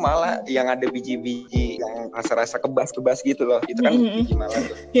Iya itu malak yang ada biji-biji yang rasa-rasa kebas-kebas gitu loh. Itu kan biji malak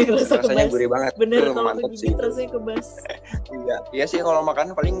tuh. yang Rasanya gurih banget. Bener, Tuh, kalau mantep sih. kegigit rasanya kebas. Iya sih kalau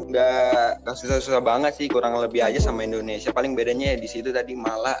makan paling nggak susah-susah banget sih, kurang lebih aja sama Indonesia. Paling bedanya di situ tadi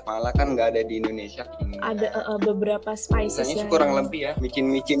Mala kan nggak ada di Indonesia. Ada beberapa spices Rasanya ya. sih kurang lebih ya,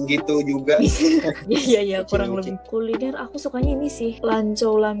 micin-micin gitu juga. Iya kurang lebih. Kuliner aku sukanya ini sih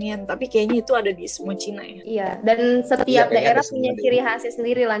lanco lamian, tapi kayaknya itu ada di semua Cina ya. Iya, dan setiap daerah ada punya semua ciri deh. khasnya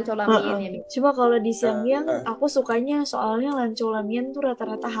sendiri lanco lamian ini. Cuma kalau di Siangyang aku sukanya soalnya lanco lamian tuh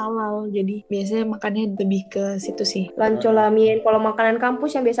rata-rata halal, jadi biasanya makannya lebih ke situ sih. Lanco lamian, kalau makanan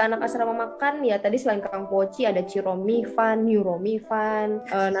kampus yang biasa anak asrama makan ya tadi selain Kang Poci ada ciromifan, nyuromifan,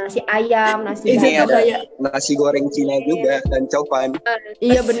 nasi ayam, nasi Ini dadar. ada nasi goreng Cina juga dan copan.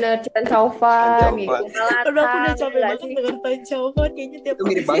 Iya bener, citan caufan gitu. Aduh aku udah capek banget denger tancauan, kayaknya tiap Itu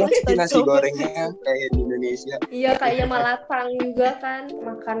mirip banget sih nasi gorengnya kayak di Indonesia. Iya kayak malatang juga kan,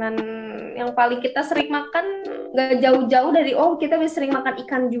 makanan yang paling kita sering makan nggak jauh-jauh dari kita bisa sering makan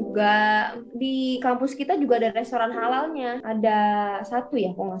ikan juga. Di kampus kita juga ada restoran halalnya, ada satu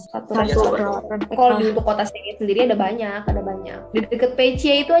ya kok nggak satu restoran. Kalau di untuk kota sendiri ada banyak. Di deket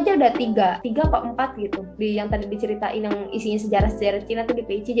PC itu aja ada tiga apa 4 gitu. Di yang tadi diceritain yang isinya sejarah Cina tuh di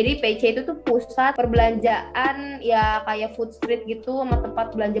PC. Jadi PC itu tuh pusat perbelanjaan ya kayak food street gitu sama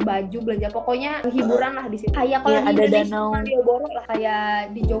tempat belanja baju, belanja pokoknya hiburan lah di situ. Kayak kalau di Indonesia Malioboro lah,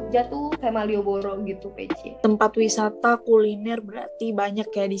 kayak di Jogja tuh kayak Malioboro gitu PC. Tempat wisata kuliner berarti banyak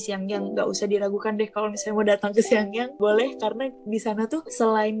ya di Siangyang. Nggak usah diragukan deh kalau misalnya mau datang ke Siangyang, boleh, karena di sana tuh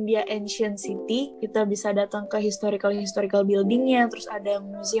selain dia ancient city, kita bisa datang ke historical buildingnya, terus ada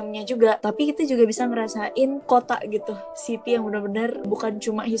museumnya juga. Tapi kita juga bisa ngerasain kota gitu, city yang benar-benar bukan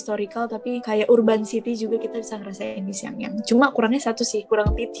cuma historical tapi kayak urban city juga kita bisa ngerasain di Siangyang. Cuma kurangnya satu sih,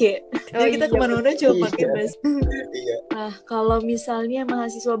 kurang titik. Jadi kita kemana-mana coba pakai bus. Nah, kalau misalnya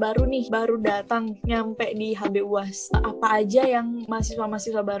mahasiswa baru nih, baru datang nyampe di HB UAS, apa aja yang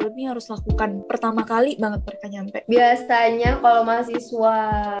mahasiswa baru nih harus lakukan pertama kali banget mereka nyampe? Biasanya kalau mahasiswa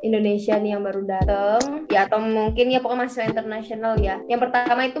Indonesia nih yang baru datang, ya atau mungkin ya pokoknya mahasiswa internasional ya. Yang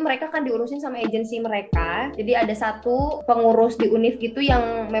pertama itu mereka kan diurusin sama agensi mereka. Jadi ada satu pengurus di UNIF gitu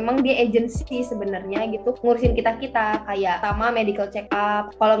yang memang dia agensi sebenarnya gitu, ngurusin kita kayak sama medical check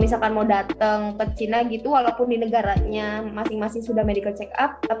up. Kalau misalkan mau datang ke Cina gitu, walaupun di negaranya masing-masing sudah medical check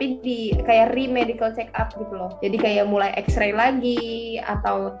up, tapi di kayak re-medical check up gitu loh. Jadi kayak mulai X-ray lagi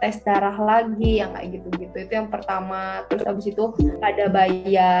atau tes darah lagi yang kayak gitu-gitu. Itu yang pertama. Terus habis itu ada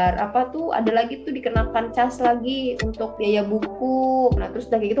bayar ada lagi tuh dikenakan cas lagi untuk biaya buku. Nah terus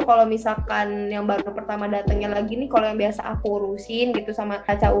udah kayak gitu kalau misalkan yang baru pertama datangnya lagi nih, kalau yang biasa aku urusin gitu sama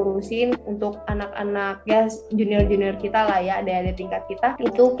Caca urusin untuk anak-anak ya junior kita lah ya, ada tingkat kita,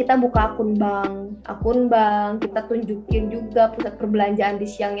 itu kita buka akun bank, kita tunjukin juga pusat perbelanjaan di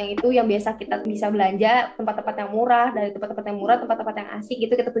Siangyang itu yang biasa kita bisa belanja, tempat-tempat yang murah, dari tempat-tempat yang murah, tempat-tempat yang asik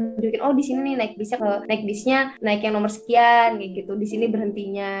gitu kita tunjukin, di sini nih naik bisnya naik yang nomor sekian kayak gitu, di sini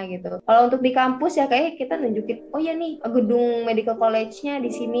berhentinya gitu. Kalau untuk di kampus ya kayak kita nunjukin ya nih gedung medical college-nya di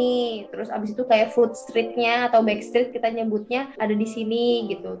sini, terus abis itu kayak food street-nya atau back street kita nyebutnya ada di sini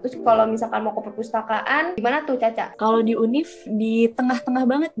gitu. Terus kalau misalkan mau ke perpustakaan gimana tuh Caca? Kalau di UNIF di tengah-tengah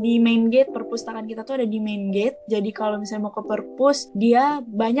banget, di main gate perpustakaan kita tuh ada di main gate. Jadi kalau misalnya mau ke perpus, dia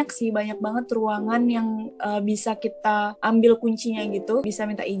banyak banget ruangan yang bisa kita ambil kuncinya gitu. Bisa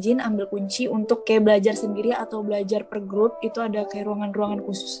minta izin ambil kunci untuk kayak belajar sendiri atau belajar per grup. Itu ada kayak ruangan-ruangan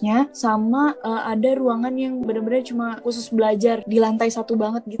khususnya. Sama ada ruangan yang benar-benar cuma khusus belajar di lantai 1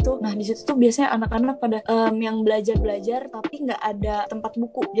 banget gitu. Nah di situ tuh biasanya anak-anak pada yang belajar tapi nggak ada tempat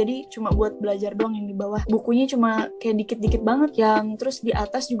buku. Jadi cuma buat belajar doang yang di bawah. Bukunya cuma kayak dikit-dikit banget. Yang terus di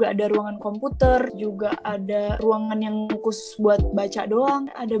atas juga ada ruangan komputer, juga ada ruangan yang khusus buat baca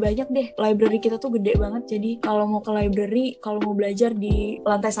doang. Ada banyak deh. Library kita tuh gede banget. Jadi kalau mau ke library, kalau mau belajar di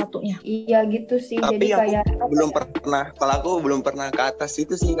lantai 1-nya. Iya gitu sih. Tapi jadi kayak kalau aku belum pernah ke atas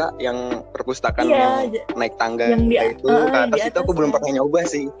itu sih Kak, yang perpustakaan iya, yang naik tangga yang itu ke atas itu aku belum pernah nyoba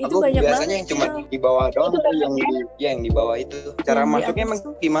sih. Itu aku biasanya yang banget, cuma di bawah doang tuh yang di bawah itu. Cara masuknya emang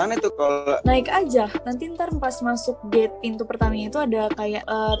gimana tuh kalau naik aja? Nanti ntar pas masuk gate pintu pertamanya itu ada kayak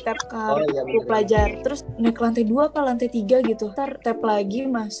tab kartu pelajar. Terus naik lantai 2 apa lantai 3 gitu. Ntar tap lagi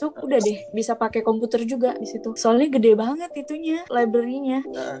masuk, udah deh bisa pakai komputer juga di situ. Soalnya gede banget itunya, library-nya.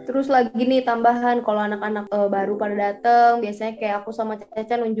 Terus lagi nih tambahan, kalau anak-anak baru pada dateng, biasanya kayak aku sama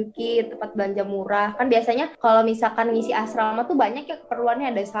Caca nunjukin tempat belanja murah. Kan biasanya kalau misalkan ngisi asrama tuh banyak ya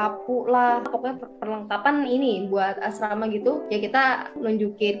keperluannya, ada sapu lah, pokoknya perlengkapan ini buat asrama gitu. Ya kita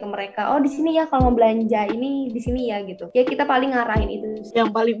nunjukin ke mereka, oh di sini ya kalau mau belanja ini di sini ya gitu. Ya kita paling ngarahin itu.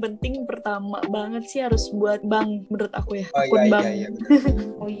 Yang paling penting pertama banget sih harus buat bank menurut aku ya. Oh Akun bank. iya.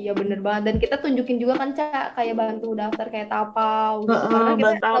 Oh iya bener banget. Dan kita tunjukin juga kan Ca, kayak bantu daftar kayak Tapau gitu. Karena kita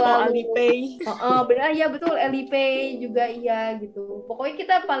Bantu atau selalu Alipay. bener ya betul, Alipay juga iya gitu. Pokoknya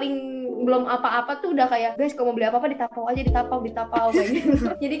kita paling belum apa-apa tuh udah kayak guys kalau mau beli apa-apa ditapau aja, ditapau kayak gitu.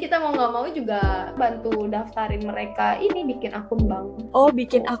 Jadi kita mau nggak mau juga bantu daftarin mereka ini bikin akun bank. Oh,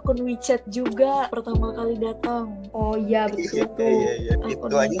 bikin akun WeChat juga pertama kali datang. Oh iya betul tuh. Iya.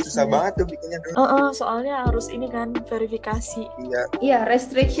 Itu aja susah banget tuh bikinnya dulu. Soalnya harus ini kan verifikasi. Iya. Iya,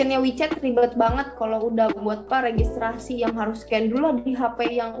 restrictionnya WeChat ribet banget kalau udah buat registrasi yang harus scan dulu di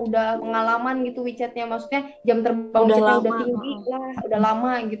HP yang udah pengalaman gitu WeChatnya, maksudnya jam terbang Udah WeChatnya lama. udah tinggi lah, udah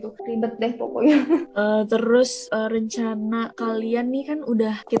lama gitu, ribet deh pokoknya. Terus rencana kalian nih kan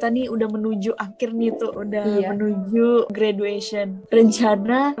kita nih udah menuju akhir nih tuh, udah menuju graduation.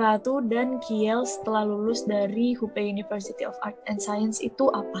 Rencana Ratu dan Kiel setelah lulus dari Hubei University of Art and Science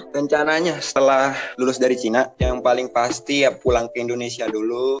itu apa? Rencananya setelah lulus dari Cina, yang paling pasti ya pulang ke Indonesia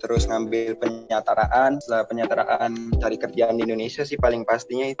dulu, terus ngambil penyetaraan. Setelah penyetaraan cari kerjaan di Indonesia sih paling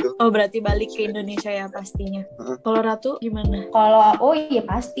pastinya itu. Oh, berarti balik ke Indonesia ya pastinya. Kalau Ratu gimana? Kalau iya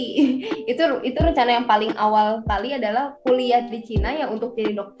pasti. itu rencana yang paling awal kali adalah kuliah di Cina ya untuk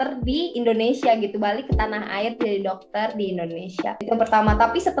jadi dokter di Indonesia gitu, balik ke tanah air jadi dokter di Indonesia. Itu yang pertama.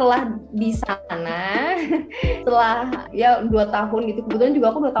 Tapi setelah di sana setelah ya 2 tahun gitu, kebetulan juga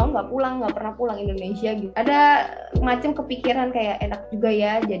aku 2 tahun nggak pernah pulang Indonesia gitu. Ada macam kepikiran kayak enak juga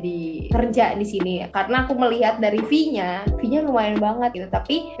ya jadi kerja di sini karena aku melihat dari fee-nya lumayan banget gitu.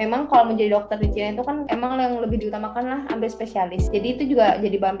 Tapi memang kalau menjadi dokter di Cina itu kan emang yang lebih diutamakan lah ambil spesialis. Jadi itu juga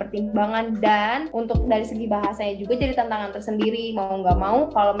jadi bahan pertimbangan, dan untuk dari segi bahasanya juga jadi tantangan tersendiri. Mau nggak mau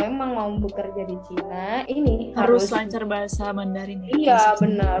kalau memang mau bekerja di Cina ini harus lancar bahasa Mandarin ya. Iya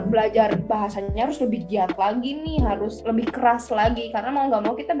benar, belajar bahasanya harus lebih giat lagi nih, harus lebih keras lagi karena mau nggak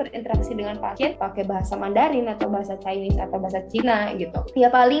mau kita berinteraksi dengan pasien pakai bahasa Mandarin atau bahasa Chinese atau bahasa Cina gitu. Ya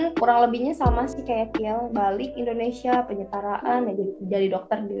paling kurang lebihnya sama sih kayak Kiel, balik Indonesia penyetaraan ya jadi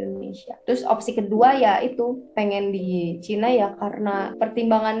dokter di Indonesia. Terus opsi kedua ya itu pengen di Cina ya karena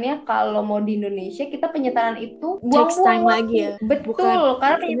pertimbangannya kalau mau di Indonesia kita penyetaraan itu buang-buang lagi ya. Betul,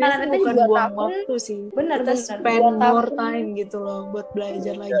 karena penyetaraan itu bukan 2 buang tahun waktu sih. Benar, kita spend more time gitu loh buat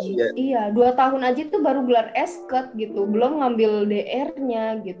belajar lagi. Iya, 2 tahun aja tuh baru gelar SKET gitu, belum ngambil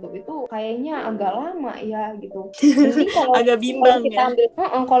DR-nya gitu. Itu kayaknya agak lama ya gitu. Jadi kalau agak bimbang kita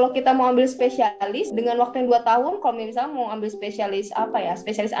kalau kita mau ambil spesialis dengan waktu yang 2 tahun, kalau misalnya mau ambil spesialis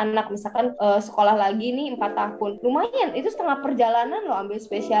spesialis anak misalkan sekolah lagi nih 4 tahun, lumayan itu setengah perjalanan loh ambil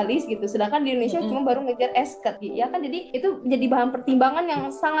spesialis gitu. Sedangkan di Indonesia cuma baru ngejar SKET ya kan. Jadi itu jadi bahan pertimbangan yang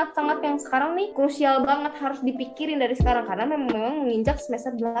sangat-sangat yang sekarang nih krusial banget, harus dipikirin dari sekarang karena memang menginjak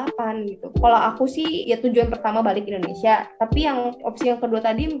semester 8 gitu. Kalau aku sih ya tujuan pertama balik Indonesia, tapi yang opsi yang kedua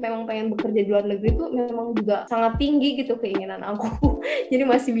tadi memang pengen bekerja di luar negeri tuh memang juga sangat tinggi gitu keinginan aku. Jadi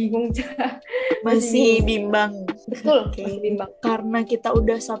masih bingung masih bimbang. Betul, masih bimbang. Karena kita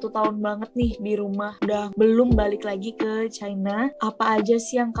udah 1 tahun banget nih di rumah, udah belum balik lagi ke China. Apa aja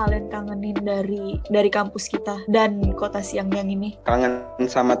sih yang kalian kangenin dari kampus kita dan kota Xiangyang ini? Kangen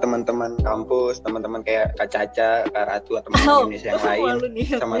sama teman-teman kampus, teman-teman kayak Kak Caca, Kak Ratu, atau teman Indonesia yang lain,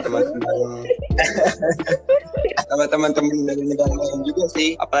 sama teman-teman sama teman-teman dari negara lain juga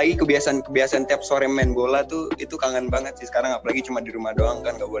sih. Apalagi kebiasaan tiap sore main bola tuh itu kangen banget sih sekarang, apalagi cuma di rumah doang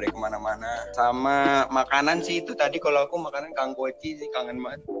kan, nggak boleh kemana-mana. Sama makanan sih itu tadi, kalau aku makanan kangkoci sih kangen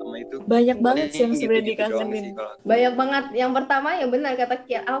banget sama itu. Banyak banget sih yang gitu, sebenarnya gitu dikangenin. Banyak banget. Yang pertama ya benar kata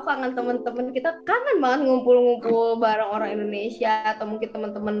Kia, aku kangen teman-teman kita, kangen banget ngumpul-ngumpul bareng orang Indonesia atau mungkin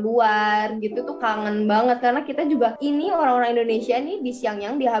teman-teman luar gitu tuh kangen banget karena kita juga ini orang-orang Indonesia nih di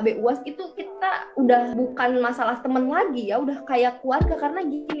Xiangyang di HB UAS itu kita udah bukan masalah teman lagi ya, udah kayak keluarga karena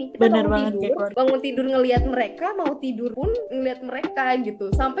gini kita bangun tidur ngelihat mereka, mau tidur pun ngelihat mereka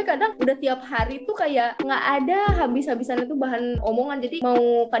gitu, sampai kadang udah tiap hari tuh kayak nggak ada habis-habisan itu bahan omongan. Jadi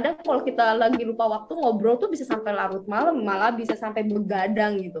mau kadang kalau kita lagi lupa waktu ngobrol tuh bisa sampai larut malam, malah bisa sampai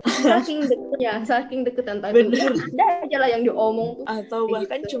begadang gitu. Saking deketan tapi ada aja lah yang diomong tuh. Atau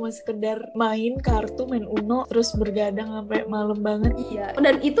bahkan cuma sekedar main kartu, main Uno terus bergadang sampai malam banget. Iya.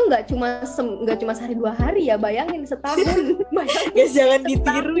 Dan itu nggak cuma nggak cuma sehari 2 hari ya, bayangin setahun. Bayangin Guys, jangan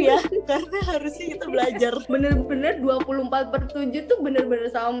ditiru ya, karena harusnya kita belajar. Bener-bener 24/7 tuh bener-bener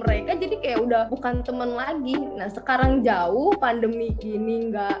sama mereka, jadi kayak udah bukan teman lagi. Nah sekarang jauh, pandemi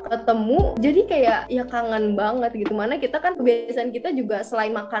gini nggak ketemu, jadi kayak ya kangen banget gitu. Mana kita kan kebiasaan kita juga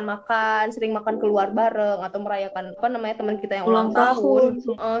selain makan-makan, sering makan keluar bareng atau merayakan apa namanya teman kita yang ulang tahun.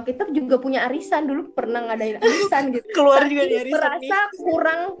 Kita juga punya arisan, dulu pernah ngadain arisan gitu. Keluar juga di arisan merasa nih.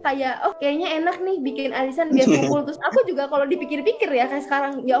 kurang kayak kayaknya enak nih bikin arisan biar kumpul. Terus aku juga kalau dipikir-pikir ya kayak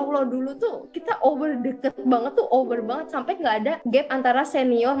sekarang, ya Allah dulu tuh kita deket banget tuh, over banget sampai nggak ada gap antara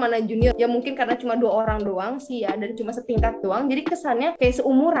senior mana junior. Ya mungkin karena cuma 2 orang doang sih ya, dan cuma setingkat doang, jadi kesannya kayak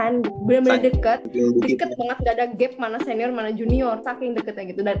seumuran gitu. Bener-bener deket banget, nggak ada gap mana senior mana junior, saking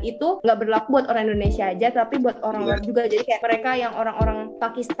deketnya gitu. Dan itu nggak berlaku buat orang Indonesia aja, tapi buat orang luar juga. Jadi kayak mereka yang orang-orang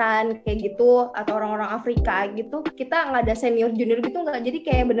Pakistan kayak gitu atau orang-orang Afrika gitu, kita nggak ada senior junior gitu, nggak. Jadi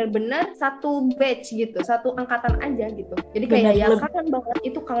kayak bener-bener satu batch gitu, satu angkatan aja gitu. Jadi kayak ya kangen banget,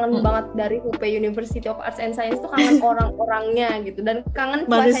 itu kangen banget dari UP University of Arts and Science, itu kangen orang-orangnya gitu, dan kangen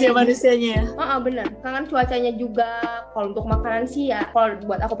manusianya. Bener, kangen cuacanya juga. Kalau untuk makanan sih ya, kalau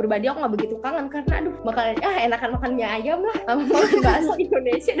buat aku pribadi aku nggak begitu kangen, karena aduh makanan enakan makan mie ayam lah sama makan bakso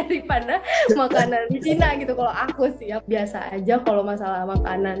Indonesia daripada makanan Cina gitu. Kalau aku sih ya biasa aja kalau masalah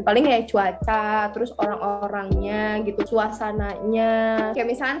makanan, paling kayak cuaca, terus orang-orangnya gitu, suasananya. Kayak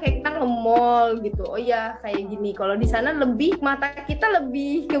misalkan kayak kita nge-mall gitu, oh iya kayak gini. Kalau di sana lebih mata kita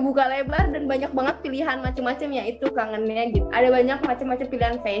lebih kebuka lebar dan banyak banget pilihan macam-macam ya, itu kangennya gitu. Ada banyak macam-macam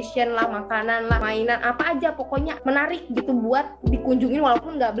pilihan fashion lah, makanan lah, mainan, apa aja pokoknya menarik gitu buat dikunjungin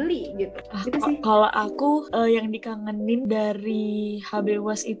walaupun nggak beli gitu. Gitu sih. Kalau aku yang dikangenin dari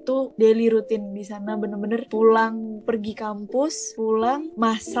HBUAS itu daily rutin di sana, bener-bener pulang pergi kampus, pulang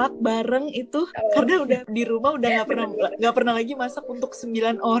masak bareng itu, karena udah di rumah udah nggak pernah lagi masak untuk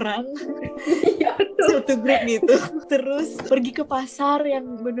 9 orang. Satu grup gitu. Terus pergi ke pasar,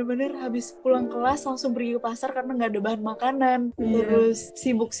 yang bener-bener habis pulang kelas langsung pergi ke pasar karena nggak ada bahan makanan. Terus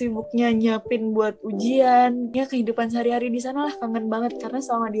sibuk-sibuknya nyiapin buat ujian. Ya kehidupan sehari-hari di sana lah, kangen banget karena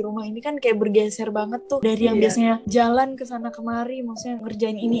selama di rumah ini kan kayak bergeser banget tuh dari yang biasanya jalan ke sana kemari, maksudnya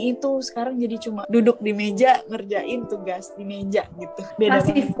ngerjain ini itu, sekarang jadi cuma duduk di meja ngerjain tugas di meja gitu. Beda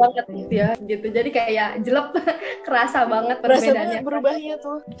banget gitu ya gitu. Jadi kayak jelek kerasa banget perbedaannya. Berubahnya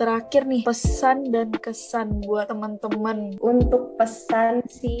tuh. Terakhir nih, pesan dan kesan buat teman-teman. Untuk pesan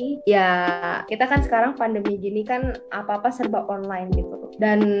sih ya, kita kan sekarang pandemi gini kan apa-apa serba online gitu,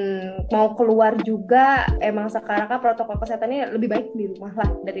 dan mau keluar juga emang sekarang kan protokol kesehatannya lebih baik di rumah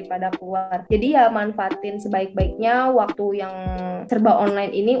lah daripada keluar. Jadi ya manfaatin sebaik-baiknya waktu yang serba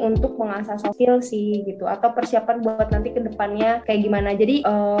online ini untuk mengasah soft skill sih gitu, atau persiapan buat nanti ke depannya kayak gimana. Jadi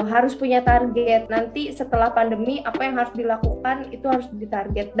harus punya target nanti setelah pandemi, apa yang harus dilakukan itu harus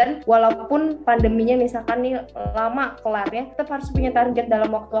ditarget. Dan walaupun pandeminya misalkan nih lama kelarnya, tetap harus punya target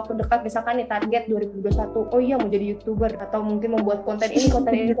dalam waktu-waktu dekat. Misalkan nih target 2021, oh iya mau jadi YouTuber, atau mungkin membuat konten ini,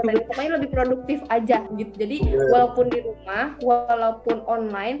 pokoknya lebih produktif aja gitu. Jadi walaupun di rumah, walaupun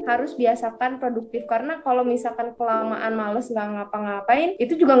online, harus biasakan produktif, karena kalau misalkan kelamaan males nggak ngapa-ngapain,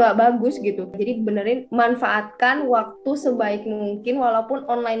 itu juga nggak bagus gitu. Jadi benerin manfaatkan waktu sebaik mungkin walaupun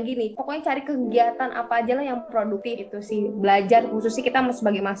online gini. Pokoknya cari kegiatan apa aja lah yang produktif itu sih. Belajar, khususnya kita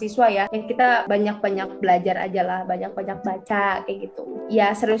sebagai mahasiswa ya, yang kita banyak-banyak belajar aja lah, banyak-banyak baca kayak gitu.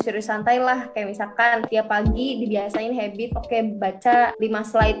 Ya serius-serius santai lah, kayak misalkan tiap pagi dibiasain habit, baca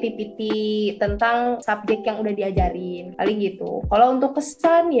 5 slide PPT tentang subjek yang udah diajarin, kali gitu. Kalau untuk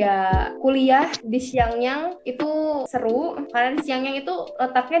kesan ya, kuliah di Xiangyang itu seru, karena di Xiangyang itu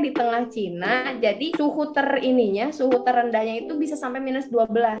letaknya di tengah Cina, jadi suhu terendahnya itu bisa sampai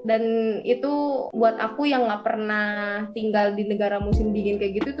 -12, dan itu buat aku yang nggak pernah tinggal di negara musim dingin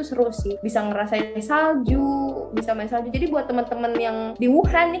kayak gitu, itu seru sih, bisa ngerasain salju, bisa main salju. Jadi buat teman-teman yang di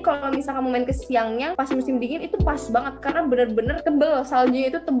Wuhan nih, kalau misalkan mau main ke Xiangyang pas musim dingin, itu pas banget karena bener-bener tebel, saljunya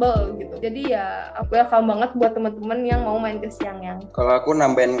itu tebel gitu. Jadi ya aku welcome banget buat teman-teman yang mau main ke Xiangyang. Kalau aku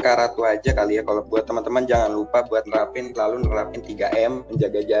nambahin Karatu aja kali ya, kalau buat teman-teman jangan lupa buat selalu nerapin 3M,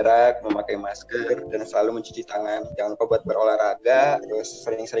 menjaga jarak, memakai masker, dan selalu mencuci tangan. Jangan lupa buat berolahraga, terus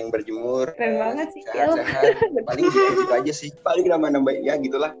sering-sering berjemur. Keren banget sih, sehat-sehat. Paling gitu aja sih. Paling nambah-nambah ya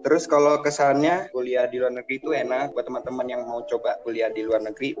gitulah. Terus kalau kesannya kuliah di luar negeri itu enak. Buat teman-teman yang mau coba kuliah di luar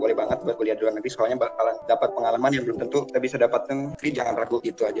negeri, boleh banget buat kuliah di luar negeri, soalnya bakalan dapat pengalaman yang belum tentu kita bisa dapatkan. Jadi jangan ragu,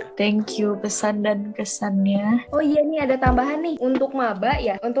 gitu aja. Thank you pesan dan kesannya. Oh iya nih, ada tambahan nih untuk maba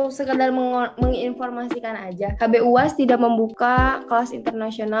ya, untuk sekedar menginformasikan aja, HBUAS tidak membuka kelas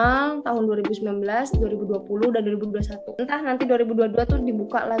internasional tahun 2019, 2020 dan 2021. Entah nanti 2022 tuh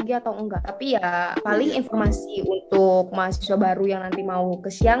dibuka lagi atau enggak. Tapi ya paling informasi untuk mahasiswa baru yang nanti mau ke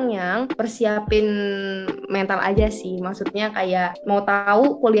Xiangyang, persiapin mental aja sih. Maksudnya kayak mau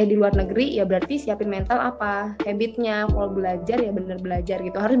tahu kuliah di luar negeri ya berarti siapin mental apa, habitnya. Kalau belajar ya bener belajar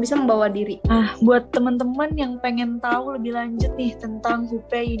gitu, harus bisa membawa diri. Buat teman-teman yang pengen tahu lebih lanjut nih tentang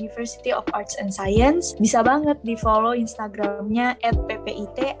Hubei University of Arts and Science, bisa banget di follow Instagramnya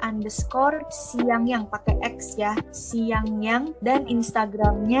 @ppit_Xiangyang pakai X ya, Xiangyang, dan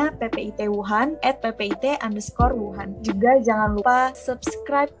Instagramnya PPIT Wuhan @ppit_Wuhan. Juga jangan lupa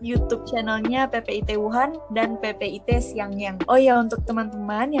subscribe YouTube channelnya PPIT Wuhan dan PPIT Xiangyang. Oh ya, untuk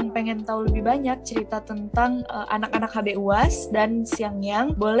teman-teman yang pengen tahu lebih banyak cerita tentang anak-anak HB UAS dan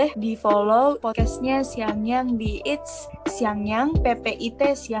Xiangyang, boleh di follow podcastnya Xiangyang di It's Xiangyang,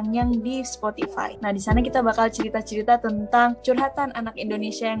 PPIT Xiangyang di Spotify. Nah, di sana kita bakal cerita-cerita tentang curhatan anak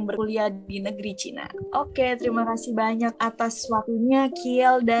Indonesia yang berkuliah di negeri Cina. Oke, terima kasih banyak atas waktunya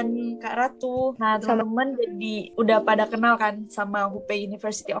Kiel dan Kak Ratu. Nah, teman-teman jadi udah pada kenal kan sama Hubei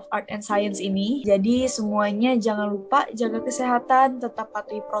University of Art and Science ini. Jadi semuanya jangan lupa jaga kesehatan, tetap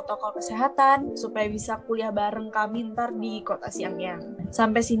patuhi protokol kesehatan supaya bisa kuliah bareng kami ntar di Kota Xiangyang.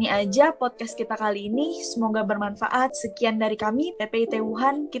 Sampai sini aja podcast kita kali ini. Semoga bermanfaat. Sekian dari kami, PPIT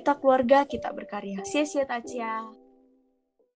Wuhan. Kita keluarga, kita berkarya. Xie xie Tachia.